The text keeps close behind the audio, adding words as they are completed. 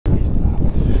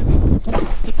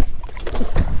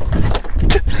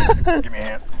Give me a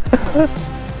hand.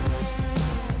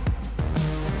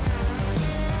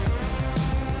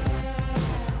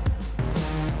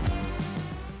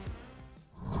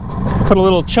 Put a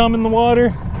little chum in the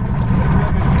water.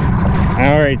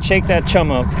 All right, shake that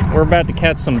chum up. We're about to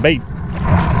catch some bait.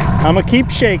 I'm gonna keep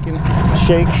shaking.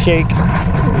 Shake, shake,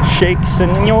 shake,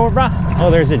 senora. Oh,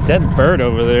 there's a dead bird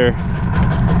over there.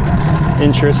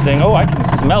 Interesting. Oh, I can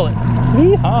smell it.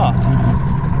 Yeehaw.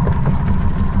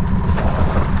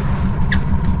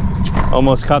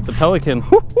 Almost caught the pelican.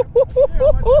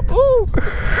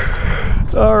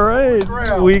 All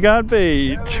right, we got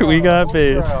bait. We got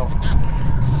bait.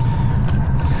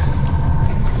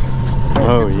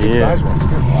 Oh yeah.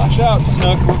 Watch out,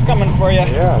 Snook. We're coming for you.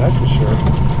 Yeah, that's for sure.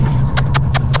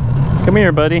 Come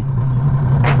here, buddy.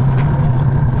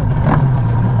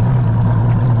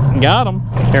 Got him.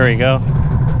 Here we go.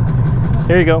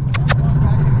 Here you go.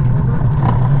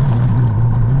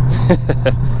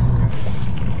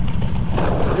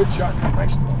 Good shot.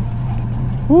 Nice.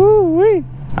 Woo-wee.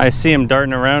 I see him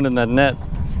darting around in that net.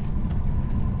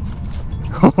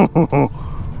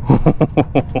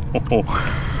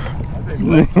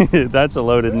 That's a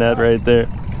loaded net right there.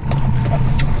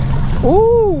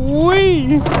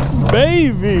 Ooh-wee,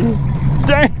 baby.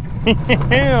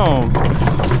 Damn.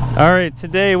 All right,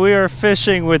 today we are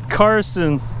fishing with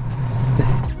Carson.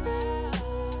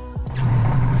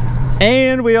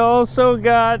 And we also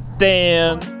got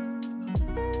Dan.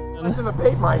 This is the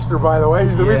bait meister, by the way.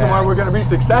 He's the reason why we're going to be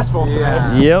successful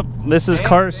today. Yep, this is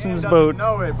Carson's boat. I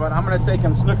don't know it, but I'm going to take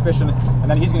him snook fishing, and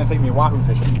then he's going to take me wahoo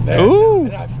fishing.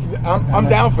 Ooh. I'm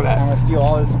down for that. I'm going to steal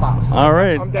all his spots. All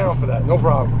right. I'm down for that. No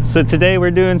problem. So today we're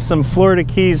doing some Florida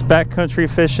Keys backcountry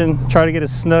fishing. Try to get a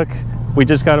snook. We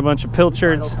just got a bunch of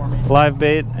pilchards, live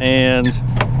bait, and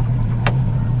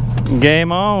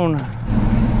game on.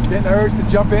 Getting the urge to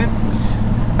jump in?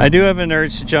 I do have an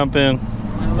urge to jump in.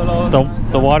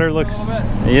 The water looks,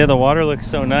 yeah, the water looks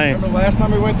so nice. Remember last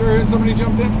time we went through here and somebody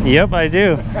jumped in? Yep, I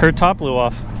do. Her top blew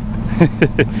off.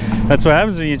 That's what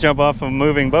happens when you jump off a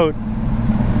moving boat.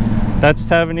 That's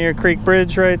Tavernier Creek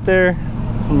Bridge right there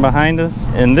behind us.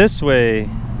 And this way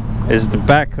is the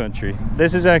backcountry.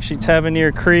 This is actually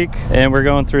Tavernier Creek, and we're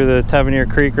going through the Tavernier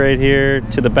Creek right here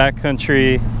to the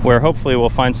backcountry, where hopefully we'll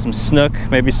find some snook,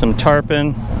 maybe some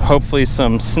tarpon, hopefully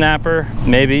some snapper,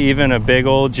 maybe even a big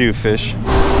old jewfish.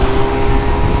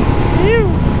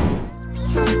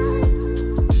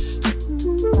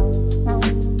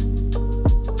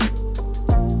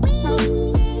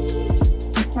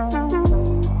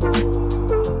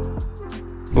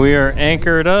 We are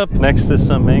anchored up next to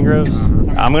some mangroves.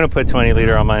 I'm gonna put 20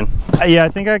 liter on mine. Yeah, I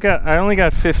think I only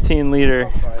got 15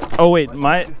 liter. Oh wait,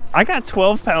 I got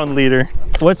 12 pound liter.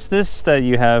 What's this that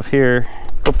you have here?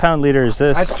 What pound liter is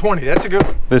this? That's 20. That's a good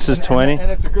one. This is 20?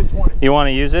 And it's a good 20. You want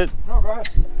to use it? No, go ahead.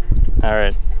 All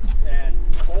right.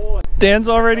 Dan's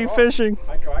already fishing.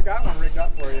 I got one rigged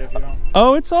up for you if you don't.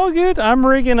 Oh, it's all good. I'm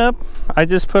rigging up. I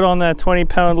just put on that 20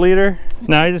 pound leader.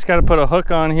 Now I just got to put a hook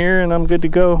on here and I'm good to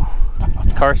go.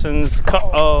 Carson's,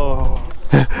 oh.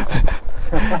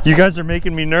 You guys are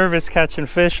making me nervous catching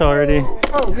fish already.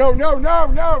 Oh, no,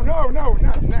 not now.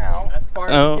 That's part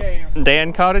of the game.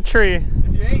 Dan caught a tree.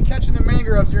 If you ain't catching the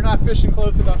mangroves, you're not fishing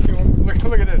close enough to him.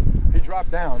 Look at this. He dropped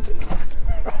down.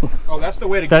 Oh, that's the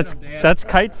way to get them, Dan. That's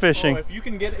kite fishing. Oh, if you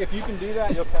can do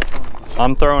that, you'll catch them.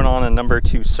 I'm throwing on a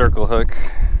 #2 circle hook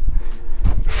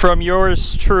from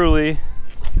yours truly.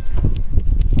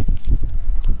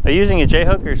 Are you using a J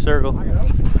hook or circle?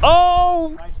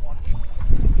 Oh! Nice one.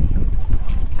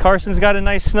 Carson's got a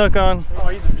nice snook on. Oh,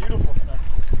 he's a beautiful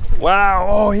snook. Wow!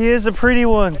 Oh, he is a pretty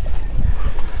one.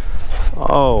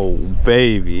 Oh,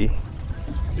 baby!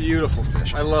 Beautiful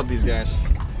fish. I love these guys.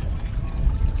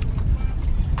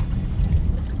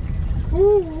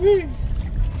 Woo-wee.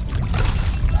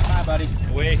 Bye, buddy.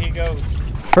 Away he goes.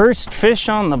 First fish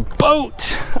on the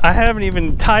boat. I haven't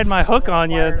even tied my hook on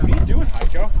yet. What are you doing,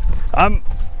 Heiko?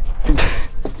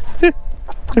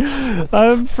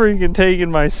 I'm freaking taking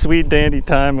my sweet dandy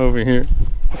time over here.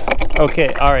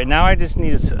 Okay, all right. Now I just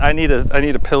need I need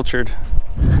a pilchard.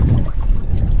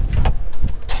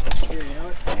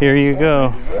 Here you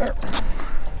go.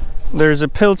 There's a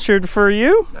pilchard for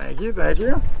you. Thank you, thank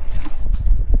you.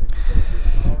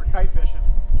 Oh, we're kite fishing.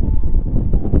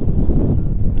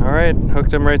 All right,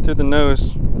 hooked him right through the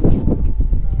nose.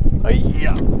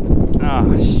 Yeah.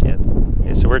 Oh shit.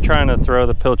 Okay, so we're trying to throw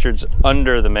the pilchards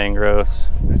under the mangroves.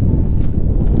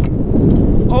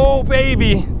 Oh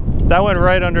baby, that went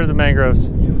right under the mangroves.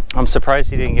 I'm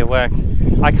surprised he didn't get whacked.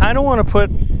 I kind of want to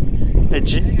put a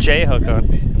J hook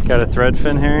on. Got a thread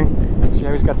fin herring. See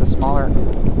how he's got the smaller.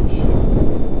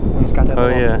 He's got that. Oh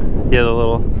yeah, the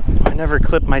little. I never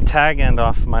clipped my tag end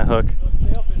off my hook.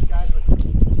 Those sailfish guys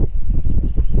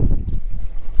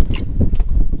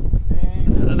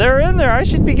They're in there. I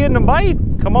should be getting a bite.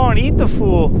 Come on, eat the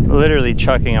fool. Literally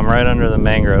chucking them right under the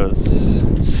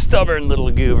mangroves. Stubborn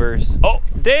little goobers. Oh,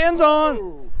 Dan's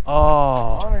on. Oh.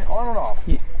 On and off.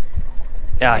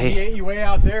 Yeah, he ate you way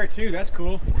out there too. That's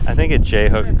cool. I think it J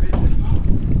hooked. 30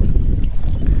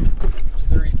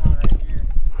 pound right here.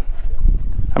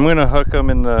 I'm gonna hook them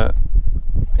in the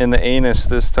anus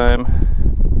this time.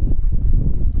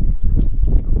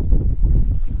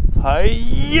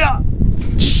 Hiya!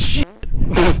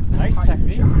 Nice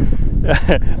technique.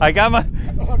 I got my.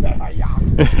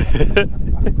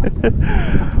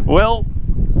 Well,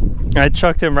 I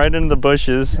chucked him right into the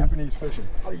bushes. Japanese fishing.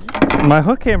 My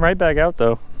hook came right back out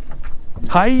though.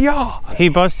 Hiya! He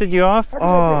busted you off?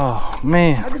 Oh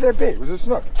man. How could that be? Was it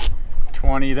Snook?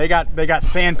 20. They got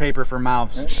sandpaper for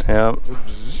mouths. Yep.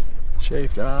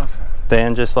 Chafed off.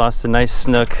 Dan just lost a nice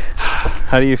snook.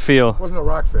 How do you feel? Wasn't a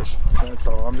rockfish. That's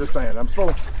all. I'm just saying. I'm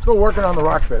still working on the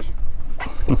rockfish.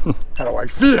 How do I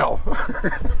feel?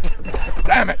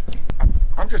 Damn it!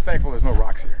 I'm just thankful there's no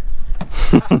rocks here.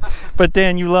 But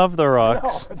Dan, you love the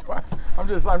rocks. No, I'm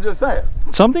just saying.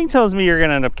 Something tells me you're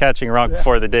gonna end up catching rock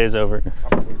before the day's over.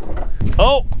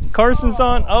 Oh, Carson's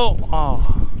on. Oh,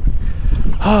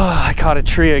 I caught a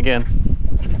tree again.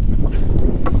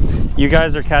 You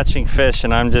guys are catching fish,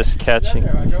 and I'm just catching.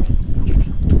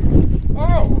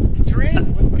 Oh, tree?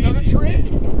 Another tree?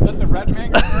 Is that the red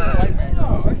mango or the white mango?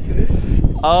 Oh, I see.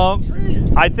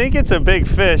 I think it's a big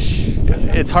fish.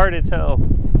 It's hard to tell.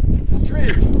 It's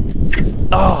trees.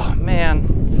 Oh man.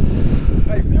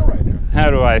 How do you feel right now? How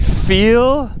do I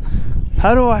feel?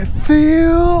 How do I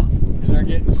feel? They're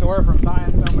getting sore from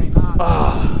tying so many knots.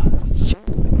 Oh.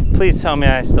 Please tell me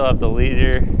I still have the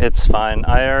leader. It's fine.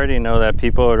 I already know that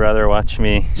people would rather watch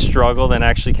me struggle than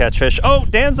actually catch fish. Oh,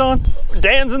 Dan's on.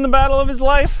 Dan's in the battle of his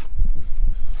life.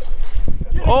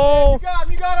 Oh.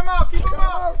 You got him out. Keep him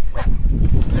out.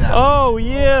 Oh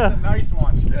yeah. That's a nice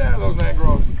one. Yeah, those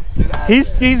mangroves.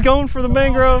 He's going for the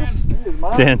mangroves.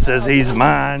 Dan says he's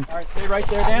mine. All right, stay right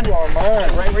there, Dan. You are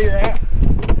mine. Right where you're at.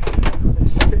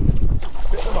 Spit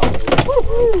them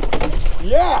out.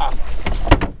 Yeah.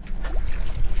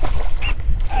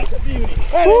 That's a beauty.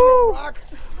 That ain't no rock.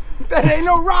 That ain't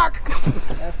no rock.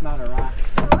 That's not a rock.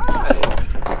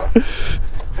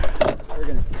 We're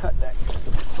gonna cut that.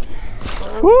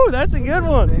 Woo, that's a good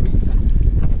one.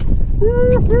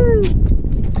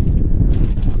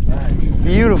 Nice.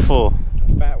 Beautiful. It's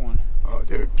a fat one. Oh,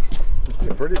 dude.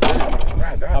 You're pretty big.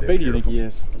 How big do you think he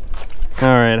is? All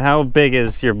right, how big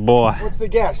is your boy? What's the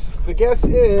guess? The guess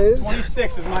is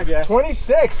 26 is my guess.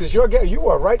 26 is your guess. You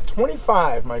are right.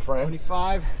 25, my friend.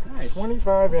 25. Nice.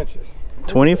 25 inches.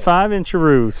 25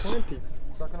 incharoos. 20.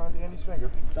 Sucking on Danny's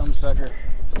finger. Thumb sucker.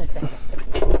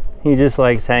 He just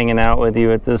likes hanging out with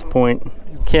you at this point.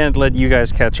 Can't let you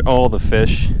guys catch all the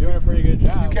fish. Doing a pretty good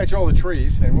job. You catch all the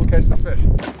trees, and we'll catch the fish.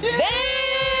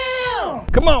 Damn!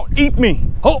 Come on, eat me.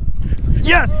 Oh,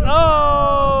 yes.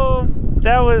 Oh,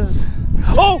 that was.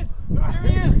 Oh, There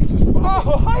he is.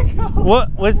 Oh, Heiko.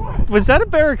 what was that a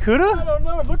barracuda? I don't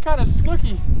know. It looked kind of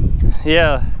snooky.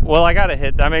 Yeah. Well, I got a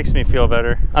hit. That makes me feel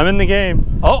better. I'm in the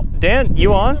game. Oh, Dan,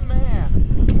 you Oh, on?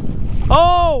 man.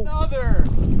 Oh, Another.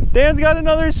 Dan's got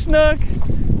another snook.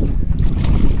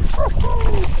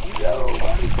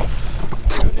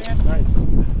 Nice.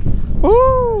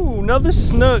 Ooh, another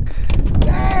snook.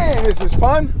 Dang, this is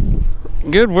fun.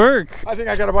 Good work. I think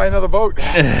I gotta buy another boat.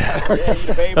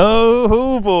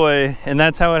 Oh boy, and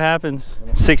that's how it happens.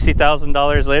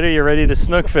 $60,000 later, you're ready to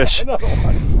snook fish. Another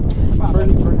one.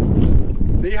 Pretty.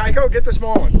 See, Heiko, get the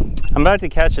small one. I'm about to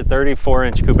catch a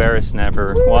 34-inch Cubera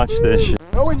snapper. Watch this shit.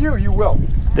 Knowing you will.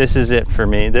 This is it for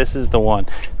me. This is the one.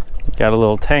 Got a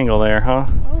little tangle there, huh?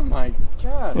 Oh my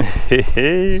God. I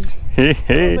don't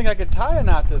think I could tie a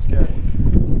knot this good.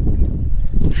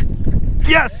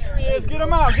 Yes! There he is. Get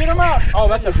him out. Get him out. Oh,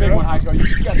 that's a big one, Heiko.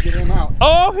 You got to get him out.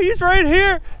 Oh, he's right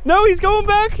here. No, he's going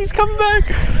back. He's coming back.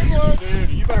 Dude,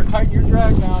 you better tighten your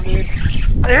drag down, dude.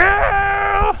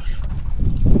 Yeah!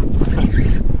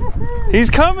 He's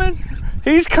coming.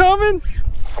 He's coming.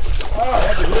 Oh,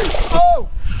 that's a great. Oh,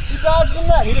 he dodged the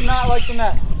net. He did not like the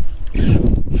net.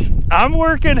 I'm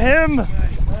working him.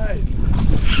 Nice.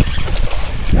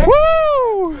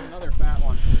 Woo! Another fat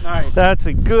one. Nice. That's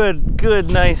a good,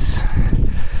 nice.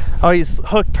 Oh, he's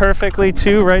hooked perfectly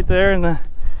too, right there in the.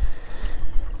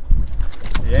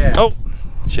 Yeah. Oh,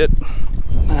 shit.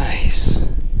 Nice.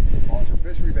 Awesome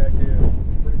fishery back here.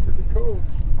 This is pretty cool.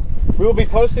 We will be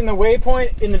posting the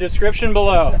waypoint in the description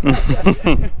below.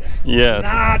 Yes.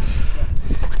 Not.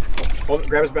 Hold it,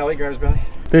 grab his belly, grab his belly.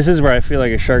 This is where I feel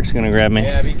like a shark's gonna grab me.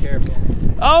 Yeah, be careful.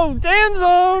 Oh, Dan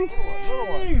zone!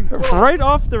 Right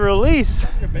off the release.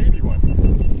 A baby one.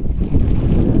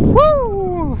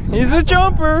 Woo! He's a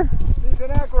jumper. He's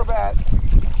an acrobat.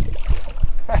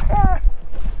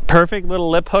 Perfect little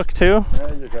lip hook too.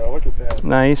 There you go. Look at that.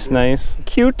 Nice, nice.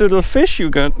 Cute little fish you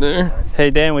got there.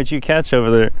 Hey Dan, what'd you catch over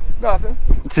there? Nothing.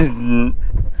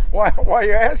 Why are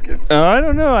you asking? I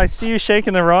don't know. I see you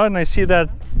shaking the rod and I see that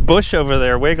bush over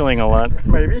there wiggling a lot.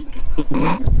 Maybe.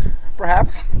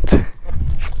 Perhaps.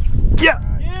 Yeah.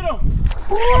 Get him!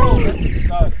 Oh, that's a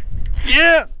stud.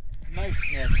 Yeah. Nice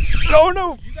snap. Oh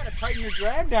no. You gotta tighten your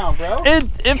drag down, bro.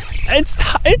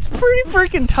 It's pretty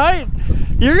freaking tight.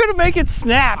 You're gonna make it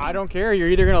snap. I don't care. You're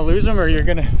either gonna lose him or you're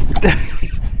gonna.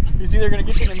 He's either gonna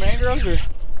get you in the mangroves or.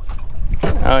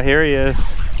 Oh, here he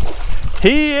is.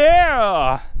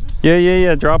 Yeah.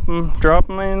 Drop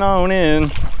him in on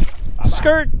in.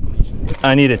 Skirt.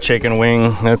 I need a chicken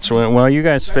wing. That's what. Well, you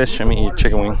guys fish. I'm gonna eat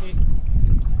chicken wing.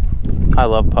 I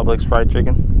love Publix fried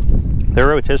chicken. Their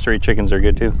rotisserie chickens are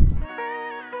good too.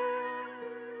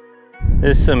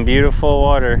 There's some beautiful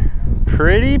water.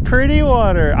 Pretty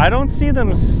water. I don't see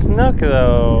them snook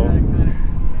though.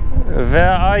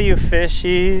 Where are you,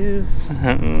 fishies?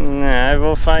 I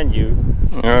will find you.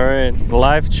 All right,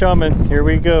 live chumming. Here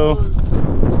we go.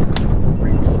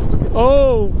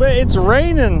 Oh, it's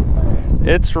raining.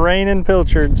 It's raining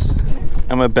pilchards.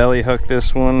 I'm gonna belly hook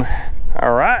this one.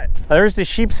 All right. There's the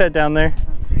sheep's head down there.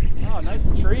 Oh, nice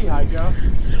tree, Heiko.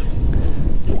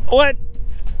 What?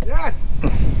 Yes.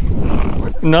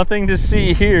 Nothing to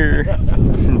see here.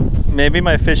 Maybe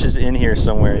my fish is in here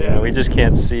somewhere. Yeah, we just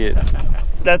can't see it.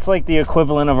 That's like the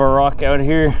equivalent of a rock out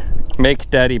here. Make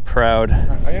daddy proud.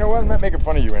 You know what? I'm not making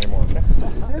fun of you anymore. Okay?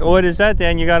 What is that,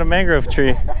 Dan? You got a mangrove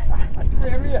tree.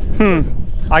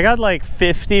 I got like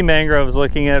 50 mangroves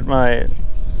looking at my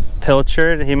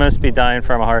pilchard. He must be dying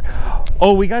from a heart.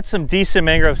 Oh, we got some decent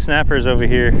mangrove snappers over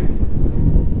here.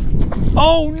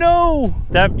 Oh no!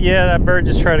 That bird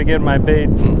just tried to get my bait.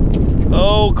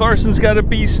 Oh, Carson's got a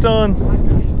beast on.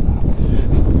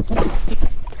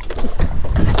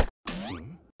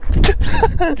 Give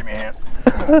me a hand.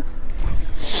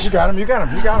 You got him.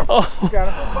 Oh, You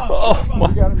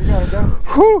got him.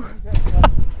 Whew.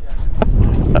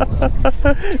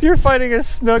 You're fighting a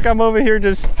snook. I'm over here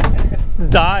just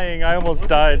dying. I almost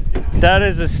died. That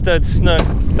is a stud snook.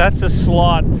 That's a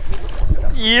slot.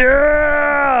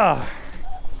 Yeah!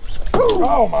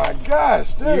 Oh my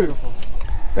gosh, dude. Beautiful.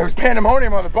 There was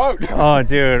pandemonium on the boat. Oh,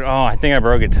 dude. Oh, I think I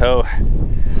broke a toe.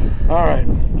 All right,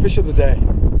 fish of the day.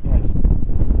 Nice.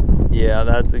 Yeah,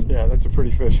 that's a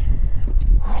pretty fish.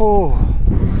 Oh.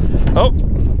 All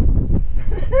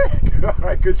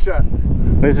right, good shot.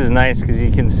 This is nice because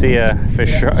you can see a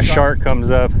fish, a shark comes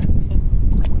up.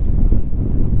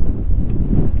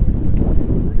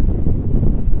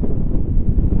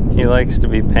 He likes to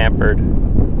be pampered.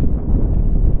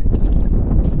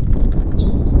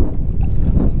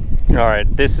 All right,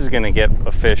 this is gonna get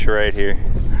a fish right here.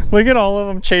 Look at all of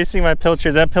them chasing my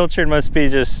pilchard. That pilchard must be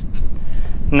just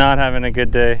not having a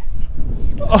good day.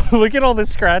 Oh, look at all the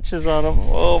scratches on him.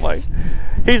 Oh my.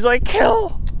 He's like,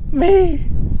 kill me.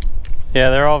 Yeah,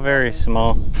 they're all very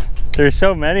small. There's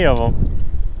so many of them.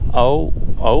 Oh.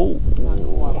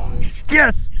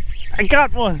 Yes, I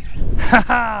got one.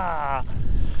 Ha.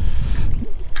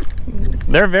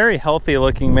 They're very healthy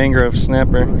looking mangrove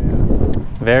snapper.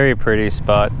 Very pretty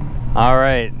spot. All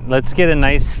right, let's get a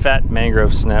nice fat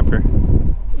mangrove snapper.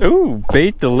 Ooh,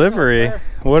 bait delivery.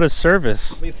 What a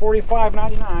service. It'll be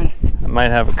 $45.99. I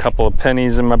might have a couple of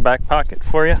pennies in my back pocket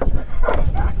for you.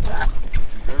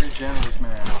 Very generous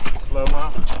man.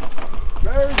 Slow-mo.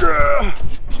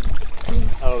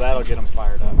 Oh, that'll get them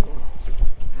fired up.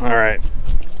 All right,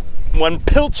 one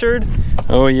pilchard.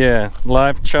 Oh yeah,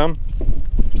 live chum.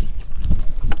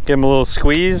 Give him a little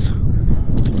squeeze.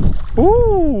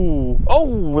 Ooh,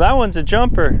 oh, that one's a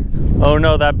jumper. Oh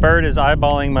no, that bird is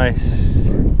eyeballing my...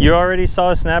 You already saw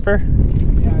a snapper?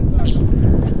 Yeah, I saw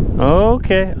it.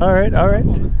 Okay, all right.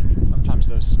 Sometimes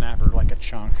those snapper like a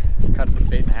chunk. Cut the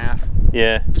bait in half.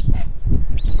 Yeah.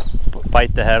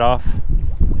 Bite the head off.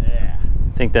 Yeah.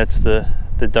 I think that's the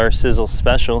Darcizzle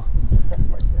special.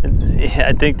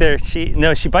 I think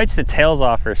she bites the tails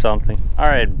off or something. All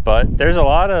right, but there's a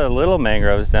lot of little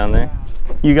mangroves down there.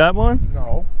 You got one?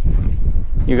 No.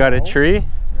 You got a tree?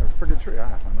 Yeah, friggin' tree.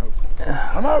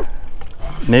 I'm out.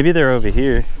 Maybe they're over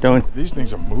here. These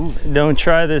things are moving. Don't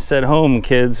try this at home,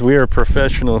 kids. We are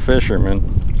professional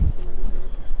fishermen.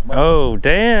 Oh,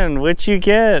 Dan, what you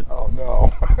get? Oh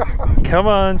no. Come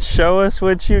on, show us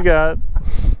what you got.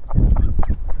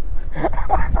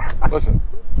 Listen,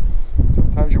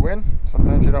 sometimes you win,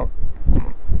 Sometimes you don't.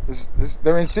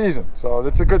 They're in season, so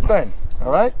that's a good thing.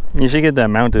 All right. You should get that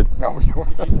mounted. No,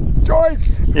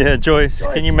 Joyce. Yeah, Joyce.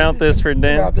 Can you mount this for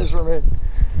Dan? Mount this for me.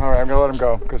 All right, I'm gonna let him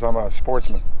go because I'm a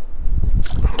sportsman.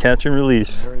 Catch and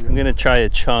release. I'm gonna try a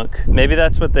chunk. Maybe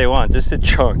that's what they want, just a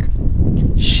chunk.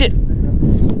 Shit.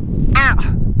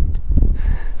 Ow.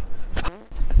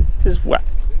 Just whack.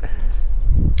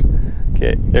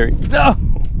 Okay, there we go.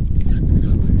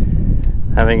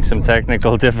 Having some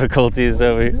technical difficulties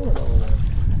over here.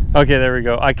 Okay, there we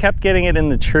go. I kept getting it in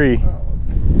the tree.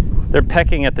 They're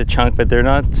pecking at the chunk, but they're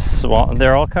not small.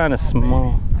 They're all kind of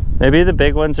small. Maybe the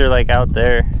big ones are like out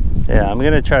there. Yeah, I'm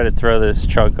gonna try to throw this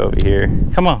chunk over here.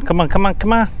 Come on, come on, come on,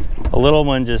 come on. A little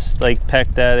one just like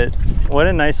pecked at it. What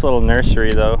a nice little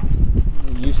nursery though.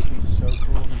 It used to be so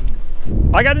cool.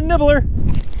 I got a nibbler.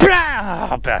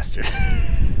 Ah, bastard.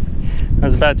 I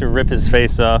was about to rip his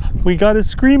face off. We got a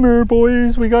screamer,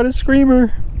 boys. We got a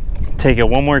screamer. Take it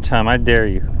one more time. I dare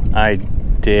you. I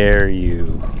dare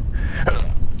you.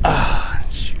 Ah,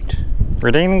 shoot.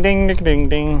 Ding, ding, ding, ding,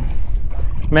 ding.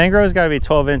 Mangrove's got to be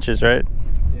 12 inches, right?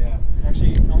 Yeah,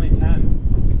 actually only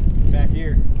 10 back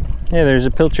here. Yeah, there's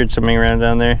a pilchard swimming around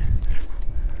down there.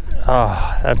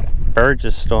 Oh, that bird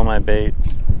just stole my bait.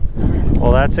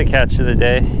 Well, that's a catch of the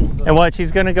day. And watch,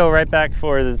 he's gonna go right back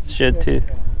for the shit too.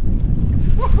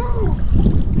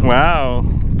 Wow,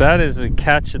 that is a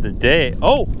catch of the day.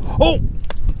 Oh, oh!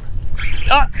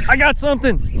 Ah, I got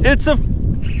something. It's a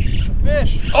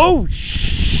fish. Oh,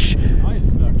 shh. Nice.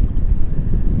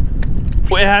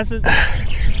 Wait, it hasn't.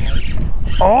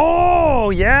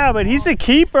 Oh, yeah, but he's a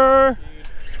keeper.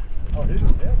 Oh, he's a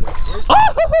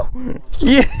Oh,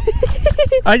 yeah.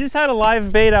 I just had a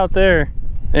live bait out there,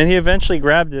 and he eventually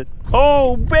grabbed it.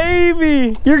 Oh,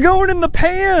 baby, you're going in the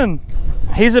pan.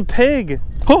 He's a pig.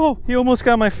 Oh, he almost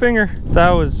got my finger.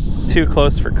 That was too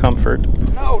close for comfort.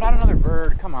 No, not another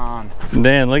bird. Come on.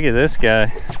 Dan, look at this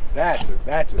guy.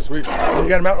 That's a sweet one. You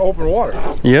got him out in open water.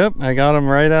 Yep, I got him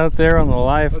right out there on the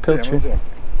live pilcher.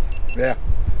 Yeah,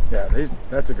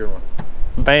 that's a good one.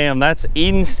 Bam, that's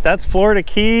eating. That's Florida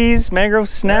Keys, mangrove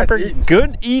snapper.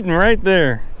 Good eating right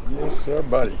there. Yes, sir,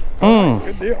 buddy.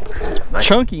 Good deal. Nice.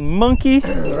 Chunky monkey.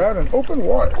 They're out in open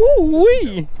water.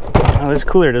 Ooh-wee. Oh, this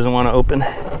cooler doesn't want to open.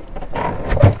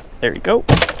 There we go.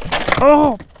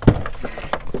 Oh!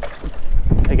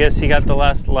 I guess he got the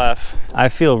last laugh. I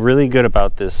feel really good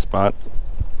about this spot.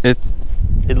 It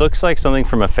looks like something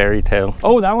from a fairy tale.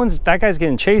 Oh, that guy's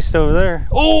getting chased over there.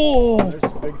 Oh! There's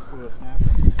a big school of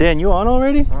snapper. Dan, you on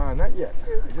already? Not yet.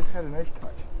 I just had a nice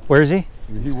touch. Where is he?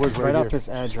 He was right off this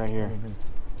edge right here.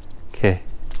 Okay.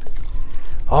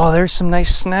 Oh, there's some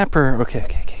nice snapper.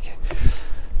 Okay.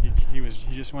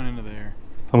 He just went into there.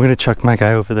 I'm gonna chuck my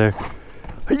guy over there.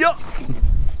 Yeah.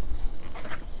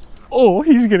 Oh,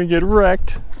 he's gonna get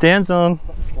wrecked. Dan's on.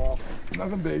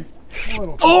 Nothing big.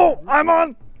 Oh, I'm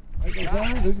on.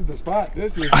 This is the spot.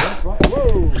 This is the spot.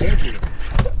 Whoa, thank you.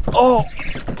 Oh,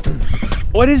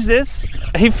 what is this?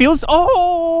 He feels.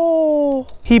 Oh,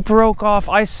 he broke off.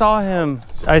 I saw him.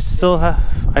 I still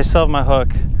have my hook.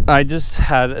 I just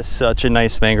had such a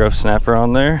nice mangrove snapper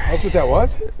on there. That's what that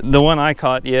was? The one I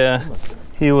caught, yeah.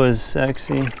 He was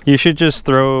sexy. You should just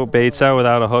throw baits out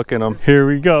without a hook in them. Here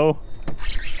we go.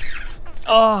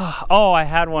 Oh, I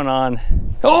had one on.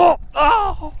 Oh.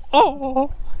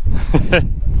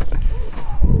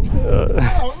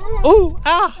 Ooh,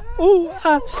 ah, ooh,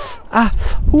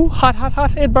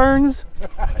 hot, it burns.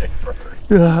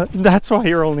 That's why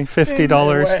you're only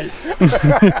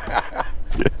 $50.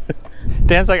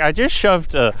 Dan's like, I just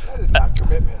shoved a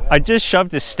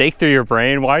steak through your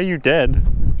brain. Why are you dead?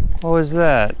 What was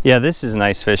that? Yeah, this is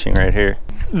nice fishing right here.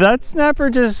 That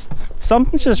snapper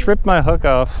something just ripped my hook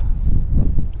off.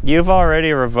 You've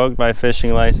already revoked my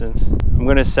fishing license. I'm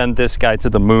gonna send this guy to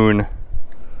the moon.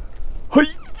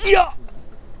 Yeah.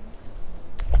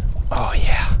 Oh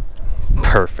yeah,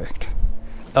 perfect.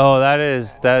 Oh,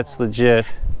 that's legit.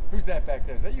 Who's that back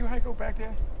there? Is that you, Heiko, back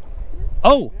there?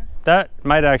 Oh, that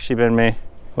might actually been me.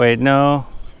 Wait, no.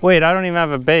 Wait, I don't even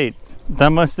have a bait.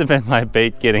 That must have been my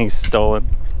bait getting stolen.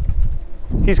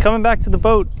 He's coming back to the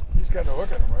boat. He's got no hook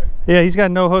in him, right? Yeah, he's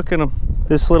got no hook in him.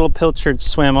 This little pilchard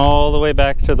swam all the way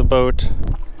back to the boat.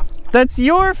 That's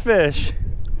your fish.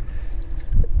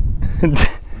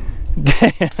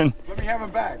 Dan. Let me have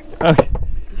him back. Okay.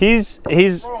 He's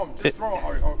throw him. Just throw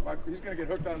him. Oh, he's gonna get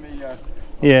hooked on the.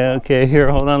 Yeah. Okay. Here,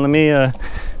 hold on. Let me.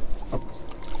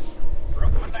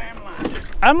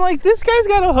 I'm like, this guy's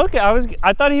got a hook.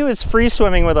 I thought he was free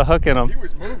swimming with a hook in him. He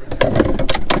was moving.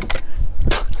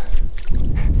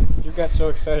 You got so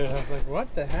excited. I was like,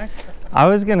 what the heck? I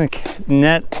was gonna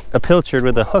net a pilchard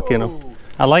with a hook in him.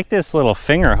 I like this little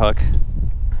finger hook.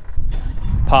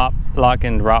 Pop, lock,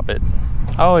 and drop it.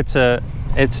 Oh, it's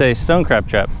a stone crab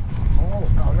trap.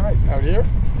 Oh, nice. Out here?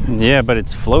 Yeah, but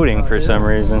it's floating for some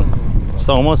reason. It's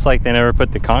almost like they never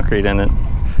put the concrete in it.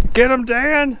 Get him,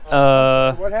 Dan!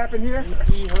 What happened here?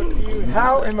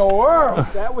 How in the world?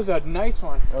 That was a nice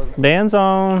one. Dan's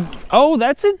on. Oh,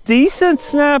 that's a decent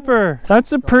snapper.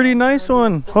 That's a pretty nice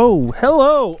one. Oh,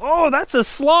 hello. Oh, that's a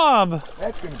slob.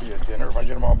 That's gonna be a dinner if I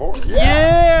get him on board.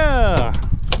 Yeah.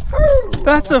 Woo!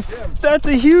 That's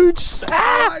a huge.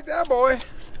 I like that, boy.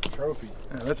 Trophy.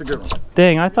 Yeah, that's a good one.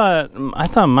 Dang, I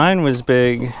thought mine was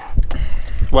big.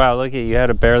 Wow, look at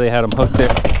you. Barely had him hooked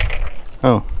there.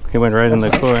 Oh, he went right in the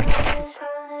core.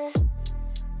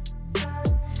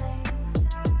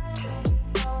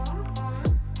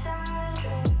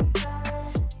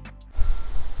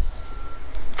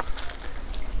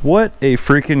 What a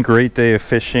freaking great day of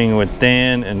fishing with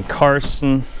Dan and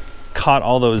Carson. Caught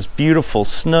all those beautiful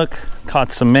snook,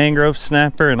 caught some mangrove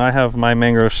snapper, and I have my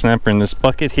mangrove snapper in this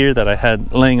bucket here that I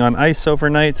had laying on ice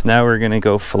overnight. Now we're gonna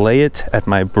go fillet it at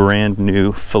my brand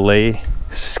new fillet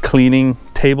cleaning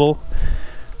table,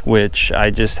 which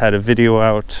I just had a video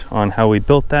out on how we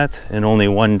built that in only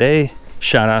one day.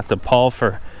 Shout out to Paul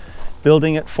for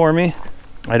building it for me.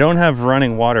 I don't have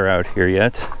running water out here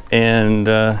yet, and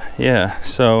yeah,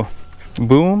 so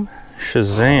boom,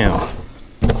 shazam.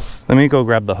 Let me go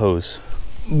grab the hose.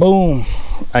 Boom,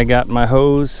 I got my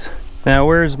hose. Now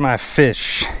where's my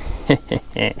fish?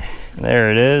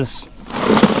 There it is.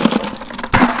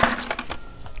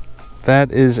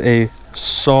 That is a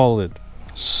solid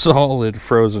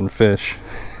frozen fish.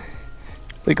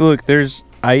 Like, look, there's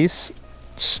ice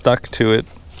stuck to it,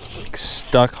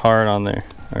 stuck hard on there.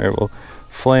 All right, we'll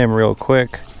flay him real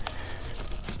quick.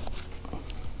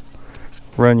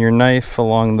 Run your knife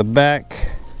along the back.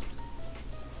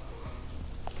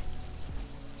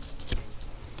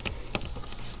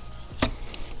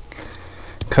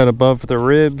 Cut above the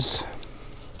ribs,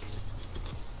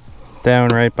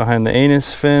 down right behind the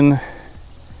anus fin.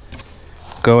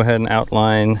 Go ahead and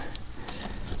outline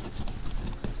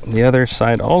the other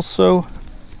side also.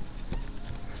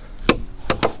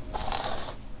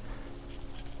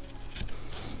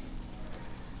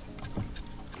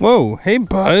 Whoa, hey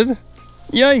bud.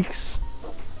 Yikes.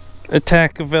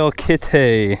 Attack of El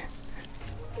Kitty.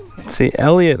 See,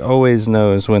 Elliot always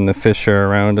knows when the fish are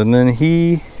around, and then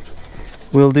he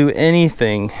will do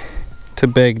anything to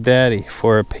beg daddy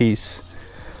for a piece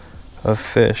of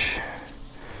fish.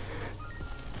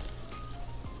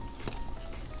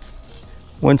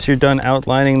 Once you're done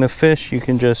outlining the fish, you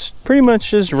can just pretty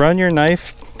much just run your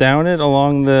knife down it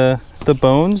along the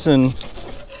bones, and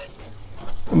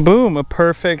boom, a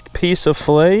perfect piece of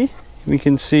fillet. We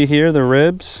can see here the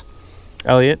ribs.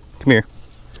 Elliot, come here.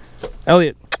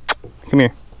 Elliot, come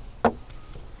here.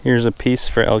 Here's a piece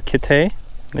for El Kitty.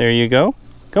 There you go.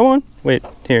 Go on. Wait,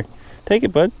 here. Take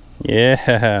it, bud.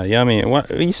 Yeah, yummy. What?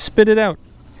 You spit it out.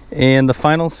 And the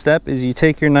final step is you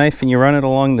take your knife and you run it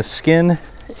along the skin,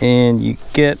 and you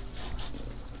get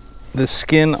the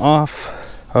skin off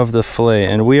of the fillet,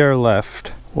 and we are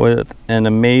left with an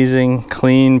amazing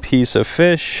clean piece of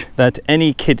fish that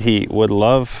any kitty would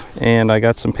love. And I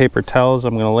got some paper towels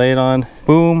I'm gonna lay it on.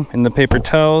 Boom, in the paper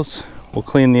towels. We'll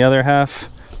clean the other half.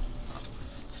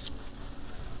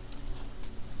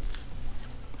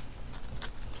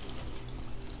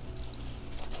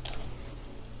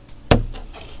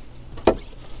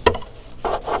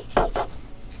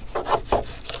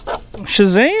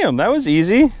 Shazam, that was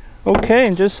easy. Okay,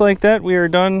 and just like that, we are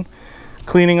done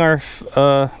cleaning our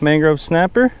mangrove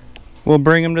snapper. We'll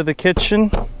bring him to the kitchen,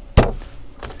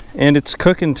 and it's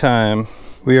cooking time.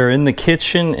 We are in the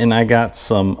kitchen, and I got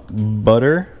some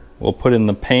butter. We'll put in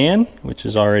the pan, which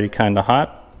is already kind of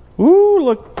hot. Ooh,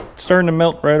 look, it's starting to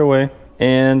melt right away.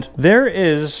 And there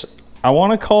is, I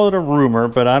want to call it a rumor,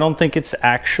 but I don't think it's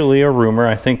actually a rumor.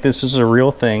 I think this is a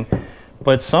real thing.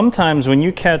 But sometimes when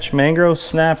you catch mangrove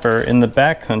snapper in the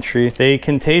backcountry, they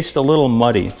can taste a little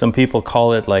muddy. Some people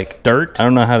call it like dirt. I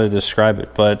don't know how to describe it,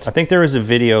 but I think there was a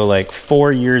video like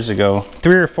 4 years ago,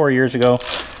 3 or 4 years ago,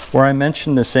 where I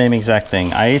mentioned the same exact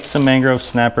thing. I ate some mangrove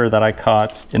snapper that I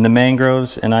caught in the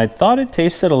mangroves, and I thought it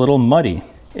tasted a little muddy.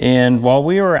 And while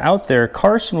we were out there,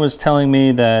 Carson was telling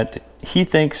me that he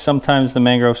thinks sometimes the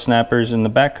mangrove snappers in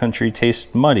the backcountry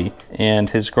taste muddy.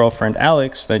 And his girlfriend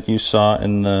Alex, that you saw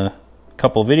in the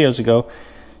couple videos ago,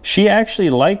 she actually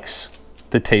likes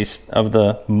the taste of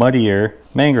the muddier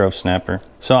mangrove snapper.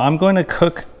 So I'm going to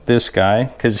cook this guy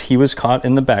because he was caught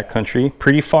in the backcountry,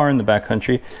 pretty far in the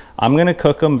backcountry. I'm going to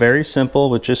cook him very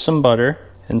simple with just some butter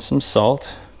and some salt.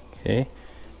 Okay,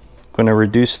 going to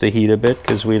reduce the heat a bit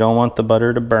because we don't want the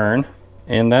butter to burn.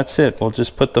 And that's it. We'll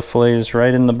just put the fillets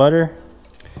right in the butter.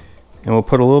 And we'll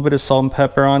put a little bit of salt and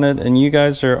pepper on it. And you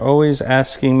guys are always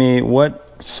asking me,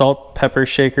 what salt pepper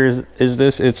shaker is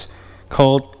this? It's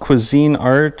called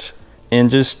Cuisinart. And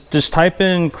just type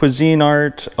in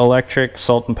Cuisinart electric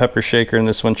salt and pepper shaker, and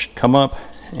this one should come up.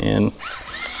 And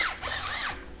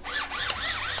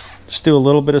just do a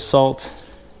little bit of salt,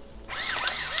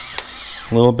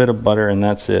 a little bit of butter, and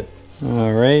that's it.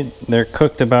 All right, they're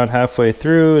cooked about halfway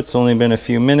through. It's only been a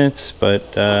few minutes,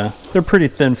 but they're pretty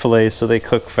thin fillets, so they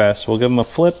cook fast. We'll give them a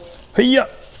flip. Hi-ya!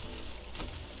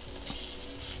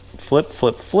 Flip,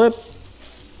 flip, flip.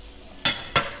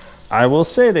 I will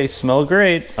say they smell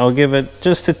great. I'll give it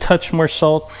just a touch more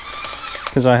salt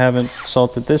because I haven't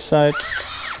salted this side.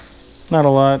 Not a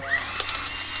lot.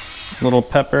 A little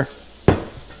pepper.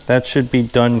 That should be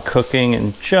done cooking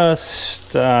in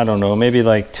just, I don't know, maybe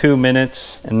like 2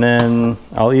 minutes. And then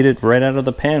I'll eat it right out of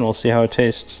the pan. We'll see how it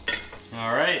tastes.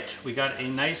 All right, we got a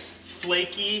nice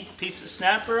flaky piece of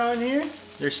snapper on here.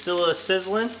 There's still a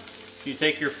sizzling. If you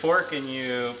take your fork and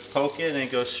you poke it and it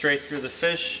goes straight through the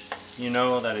fish, you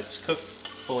know that it's cooked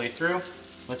fully through.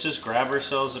 Let's just grab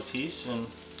ourselves a piece, and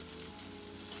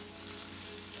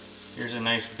here's a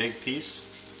nice big piece.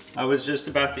 I was just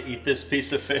about to eat this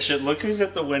piece of fish, and look who's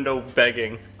at the window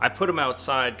begging. I put him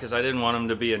outside because I didn't want him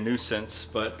to be a nuisance,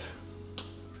 but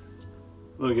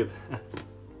look at that.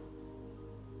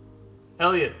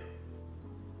 Elliot,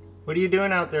 what are you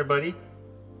doing out there, buddy?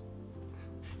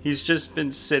 He's just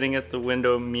been sitting at the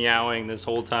window meowing this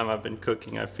whole time I've been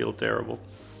cooking. I feel terrible.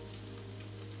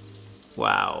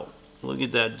 Wow, look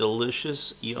at that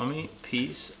delicious, yummy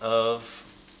piece of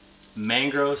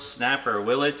mangrove snapper.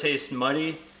 Will it taste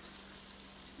muddy?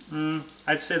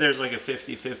 I'd say there's like a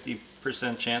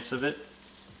 50-50% chance of it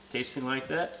tasting like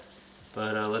that,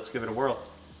 but let's give it a whirl.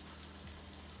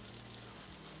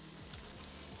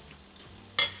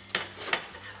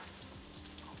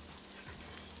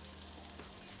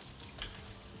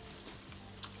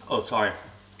 Oh, sorry.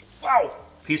 Wow!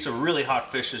 Piece of really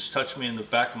hot fish just touched me in the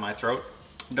back of my throat.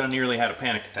 Done nearly had a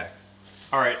panic attack.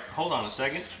 All right, hold on a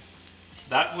second.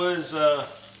 That was a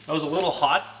little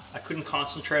hot. I couldn't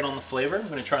concentrate on the flavor. I'm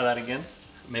gonna try that again.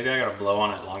 Maybe I gotta blow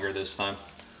on it longer this time.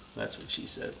 That's what she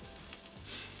said.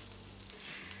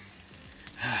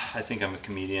 I think I'm a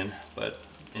comedian, but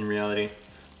in reality.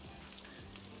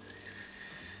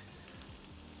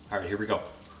 All right, here we go.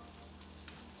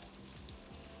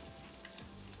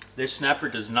 This snapper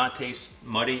does not taste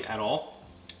muddy at all.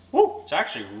 Woo! It's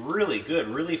actually really good,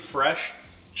 really fresh.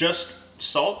 Just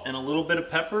salt and a little bit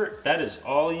of pepper. That is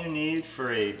all you need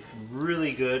for a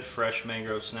really good fresh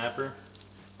mangrove snapper.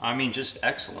 I mean, just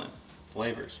excellent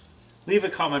flavors. Leave a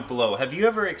comment below. Have you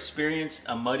ever experienced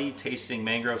a muddy tasting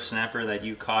mangrove snapper that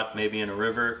you caught maybe in a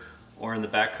river or in the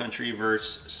backcountry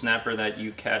versus snapper that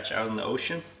you catch out in the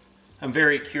ocean? I'm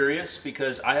very curious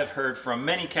because I have heard from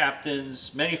many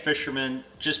captains, many fishermen,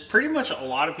 just pretty much a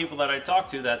lot of people that I talk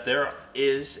to, that there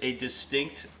is a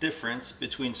distinct difference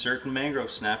between certain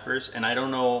mangrove snappers, and I don't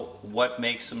know what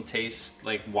makes them taste,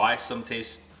 like why some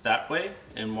taste that way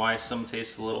and why some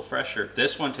taste a little fresher.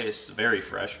 This one tastes very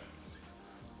fresh.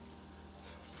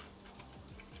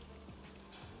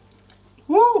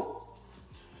 Woo!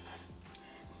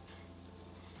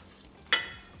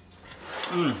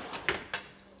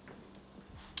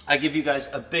 I give you guys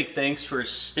a big thanks for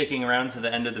sticking around to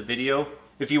the end of the video.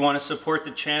 If you want to support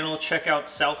the channel, check out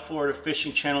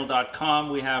southfloridafishingchannel.com.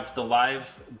 We have the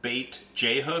live bait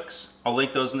J hooks. I'll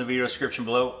link those in the video description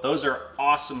below. Those are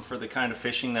awesome for the kind of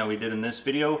fishing that we did in this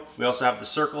video. We also have the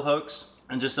circle hooks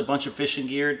and just a bunch of fishing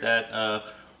gear that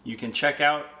you can check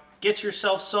out. Get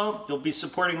yourself some. You'll be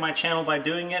supporting my channel by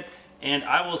doing it. And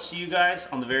I will see you guys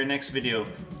on the very next video.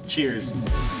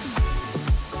 Cheers.